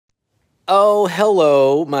Oh,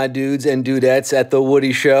 hello, my dudes and dudettes at The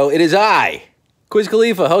Woody Show. It is I, Quiz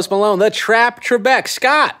Khalifa, host Malone, the Trap Trebek,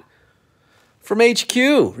 Scott from HQ.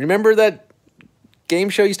 Remember that game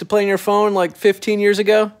show you used to play on your phone like 15 years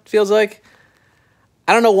ago, it feels like?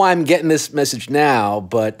 I don't know why I'm getting this message now,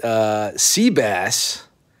 but Seabass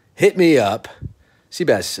hit me up.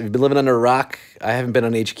 Seabass, have you been living under a rock? I haven't been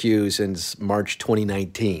on HQ since March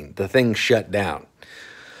 2019. The thing shut down.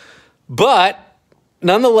 But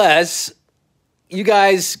nonetheless, you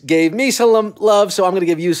guys gave me some love, so I'm going to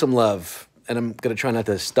give you some love. And I'm going to try not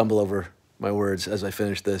to stumble over my words as I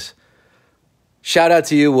finish this. Shout out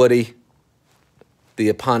to you, Woody, the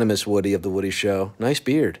eponymous Woody of The Woody Show. Nice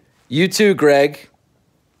beard. You too, Greg.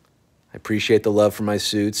 I appreciate the love for my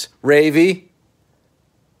suits. Ravey,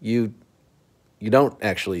 you don't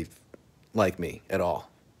actually like me at all.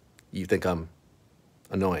 You think I'm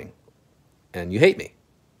annoying, and you hate me.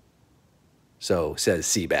 So says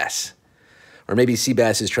Seabass. Or maybe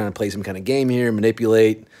Seabass is trying to play some kind of game here,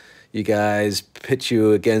 manipulate you guys, pit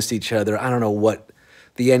you against each other. I don't know what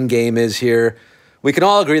the end game is here. We can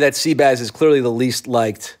all agree that Seabass is clearly the least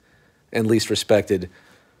liked and least respected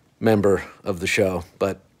member of the show.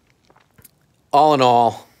 But all in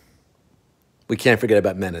all, we can't forget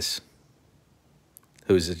about Menace,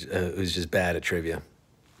 who's just bad at trivia.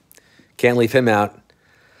 Can't leave him out.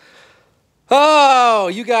 Oh,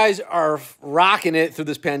 you guys are rocking it through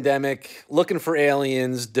this pandemic, looking for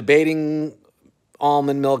aliens, debating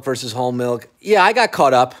almond milk versus whole milk. Yeah, I got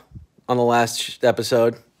caught up on the last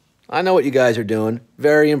episode. I know what you guys are doing.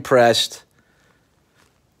 Very impressed.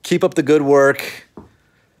 Keep up the good work.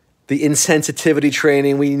 The insensitivity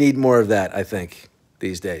training. We need more of that, I think,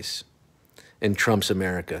 these days in Trump's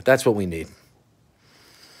America. That's what we need.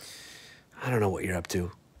 I don't know what you're up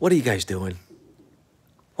to. What are you guys doing?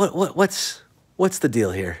 What's the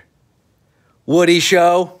deal here? Woody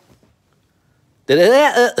Show? All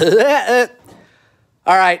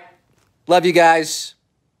right. Love you guys.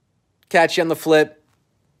 Catch you on the flip,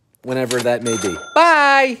 whenever that may be.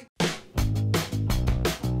 Bye.